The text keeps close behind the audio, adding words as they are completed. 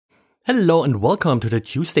Hello and welcome to the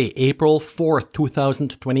Tuesday, April 4th,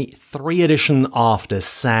 2023 edition of the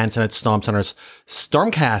SANS and Storm Center's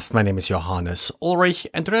Stormcast. My name is Johannes Ulrich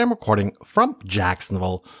and today I'm recording from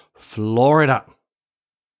Jacksonville, Florida.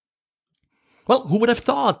 Well, who would have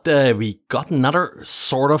thought we got another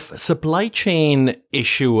sort of supply chain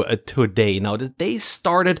issue today? Now, the day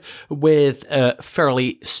started with a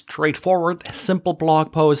fairly straightforward, simple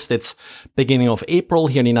blog post. It's beginning of April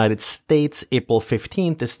here in the United States. April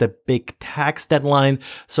 15th is the big tax deadline.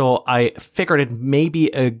 So I figured it may be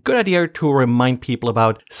a good idea to remind people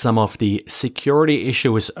about some of the security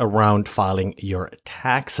issues around filing your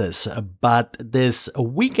taxes. But this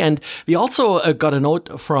weekend, we also got a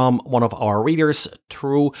note from one of our readers,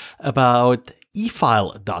 True, about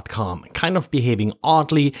efile.com kind of behaving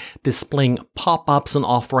oddly, displaying pop-ups and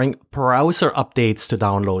offering browser updates to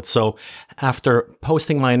download. So after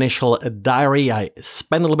posting my initial diary, I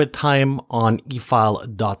spent a little bit of time on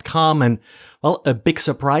efile.com and, well, a big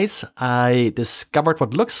surprise, I discovered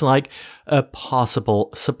what looks like a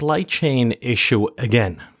possible supply chain issue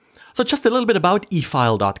again. So just a little bit about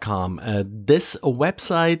efile.com. This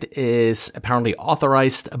website is apparently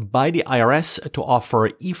authorized by the IRS to offer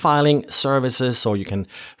e-filing services, so you can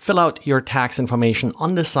fill out your tax information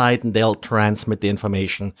on the site and they'll transmit the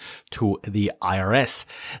information to the IRS.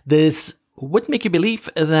 This would make you believe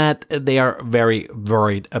that they are very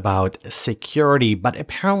worried about security, but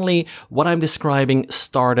apparently what I'm describing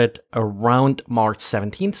started around March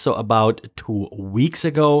 17th, so about 2 weeks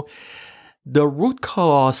ago. The root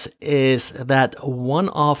cause is that one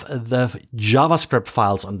of the JavaScript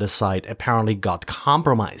files on the site apparently got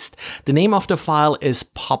compromised. The name of the file is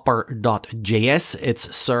popper.js.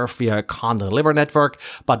 It's served via a content delivery network,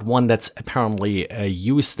 but one that's apparently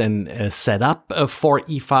used and set up for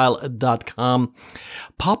efile.com.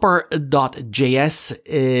 Popper.js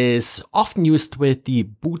is often used with the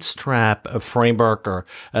Bootstrap framework or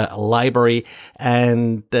library,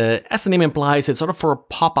 and as the name implies, it's sort of for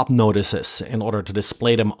pop-up notices in order to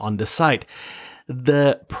display them on the site.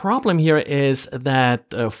 The problem here is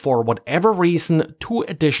that for whatever reason, 2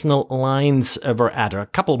 additional lines were added, a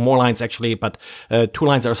couple more lines actually, but 2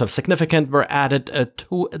 lines are sort of significant, were added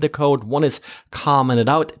to the code. One is commented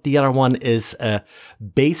out, the other one is a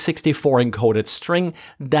base64 encoded string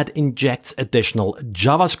that injects additional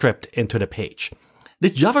JavaScript into the page.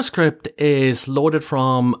 This JavaScript is loaded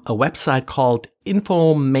from a website called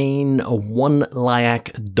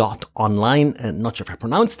infomain1liac.online. Not sure if I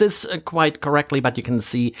pronounced this quite correctly, but you can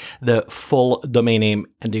see the full domain name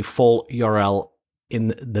and the full URL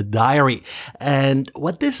in the diary. And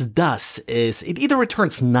what this does is it either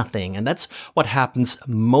returns nothing, and that's what happens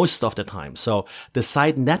most of the time. So the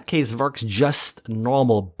site in that case works just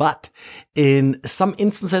normal, but in some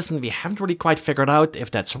instances, and we haven't really quite figured out if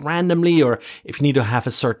that's randomly or if you need to have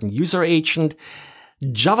a certain user agent,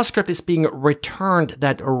 JavaScript is being returned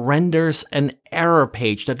that renders an error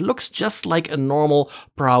page that looks just like a normal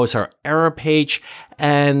browser error page.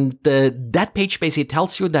 And that page basically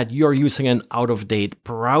tells you that you're using an out-of-date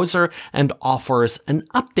browser and offers an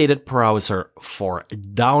updated browser for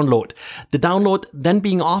download. The download then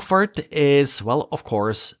being offered is, well, of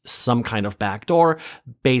course, some kind of backdoor,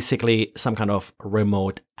 basically some kind of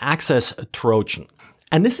remote access Trojan.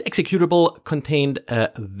 And this executable contained a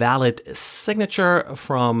valid signature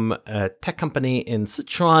from a tech company in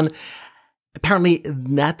Sichuan. Apparently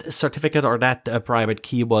that certificate or that private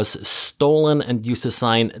key was stolen and used to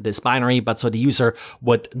sign this binary, but so the user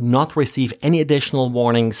would not receive any additional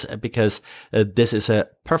warnings because this is a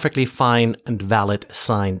perfectly fine and valid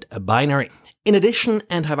signed binary. In addition,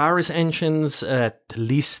 antivirus engines, at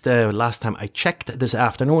least last time I checked this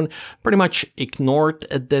afternoon, pretty much ignored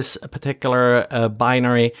this particular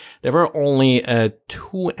binary. There were only 2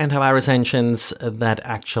 antivirus engines that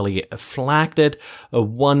actually flagged it.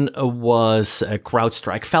 One was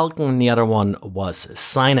CrowdStrike Falcon, and the other one was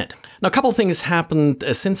Signet. Now, a couple of things happened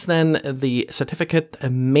since then. The certificate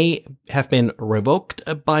may have been revoked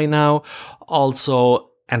by now. Also,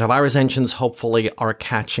 antivirus engines hopefully are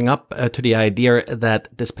catching up to the idea that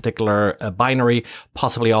this particular binary,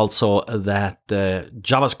 possibly also that the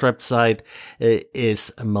JavaScript side is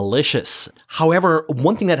malicious. However,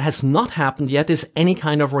 one thing that has not happened yet is any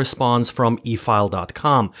kind of response from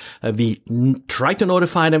efile.com. We tried to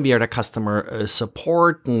notify them via the customer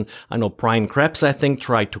support, and I know Brian Krebs, I think,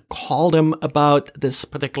 tried to call them about this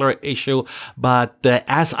particular issue, but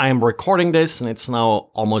as I am recording this, and it's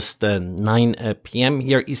now almost 9 p.m.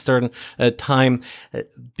 here here Eastern time.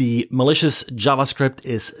 The malicious JavaScript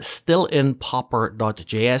is still in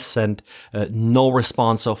popper.js and no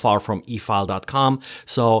response so far from efile.com.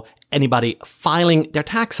 So anybody filing their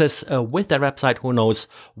taxes with that website, who knows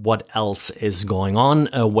what else is going on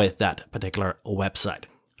with that particular website.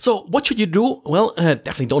 So what should you do? Well,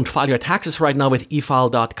 definitely don't file your taxes right now with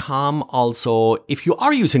efile.com. Also, if you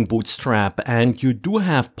are using Bootstrap and you do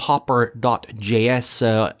have popper.js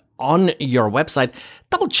on your website,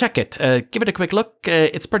 double check it. Give it a quick look.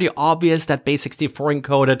 It's pretty obvious that base64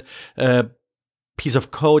 encoded piece of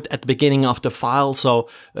code at the beginning of the file, so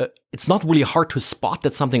it's not really hard to spot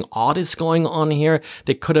that something odd is going on here.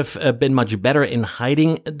 They could have been much better in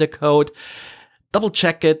hiding the code. Double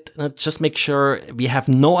check it, just make sure. We have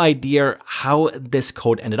no idea how this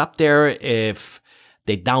code ended up there, if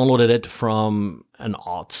they downloaded it from an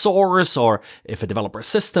odd source or if a developer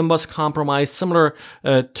system was compromised, similar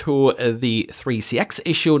to the 3CX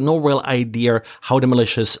issue. No real idea how the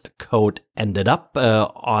malicious code ended up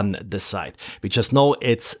on the site. We just know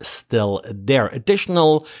it's still there.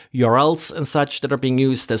 Additional URLs and such that are being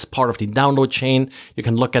used as part of the download chain, you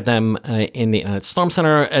can look at them in the Storm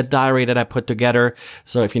Center diary that I put together.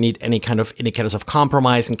 So if you need any kind of indicators of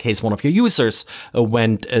compromise in case one of your users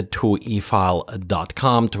went to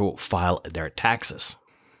efile.com to file their taxes.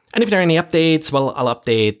 And if there are any updates, well, I'll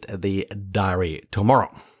update the diary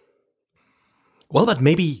tomorrow. Well, but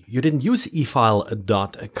maybe you didn't use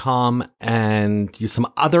efile.com and use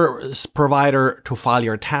some other provider to file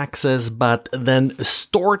your taxes, but then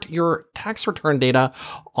stored your tax return data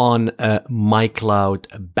on a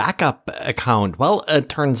MyCloud backup account. Well, it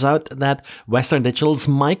turns out that Western Digital's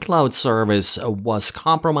MyCloud service was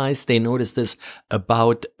compromised. They noticed this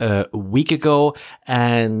about a week ago,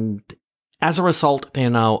 and as a result, they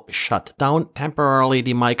now shut down temporarily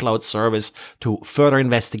the MyCloud service to further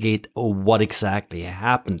investigate what exactly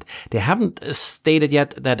happened. They haven't stated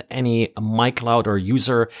yet that any MyCloud or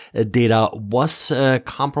user data was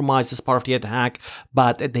compromised as part of the attack,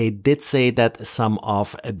 but they did say that some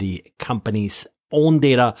of the company's own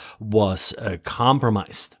data was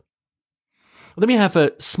compromised. Then we have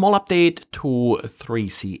a small update to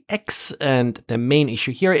 3CX, and the main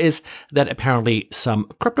issue here is that apparently some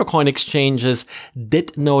Cryptocoin exchanges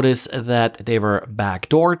did notice that they were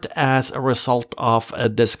backdoored as a result of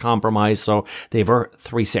this compromise. So they were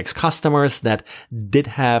 3CX customers that did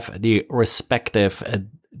have the respective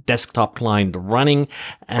desktop client running,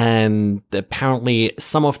 and apparently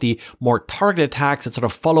some of the more targeted attacks that sort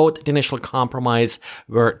of followed the initial compromise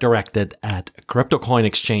were directed at Cryptocoin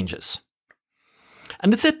exchanges.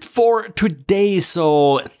 And that's it for today,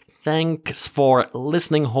 so thanks for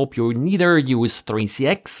listening. Hope you neither use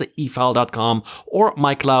 3CX, efile.com, or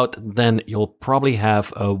MyCloud. Then you'll probably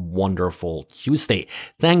have a wonderful Tuesday.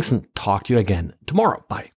 Thanks, and talk to you again tomorrow.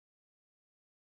 Bye.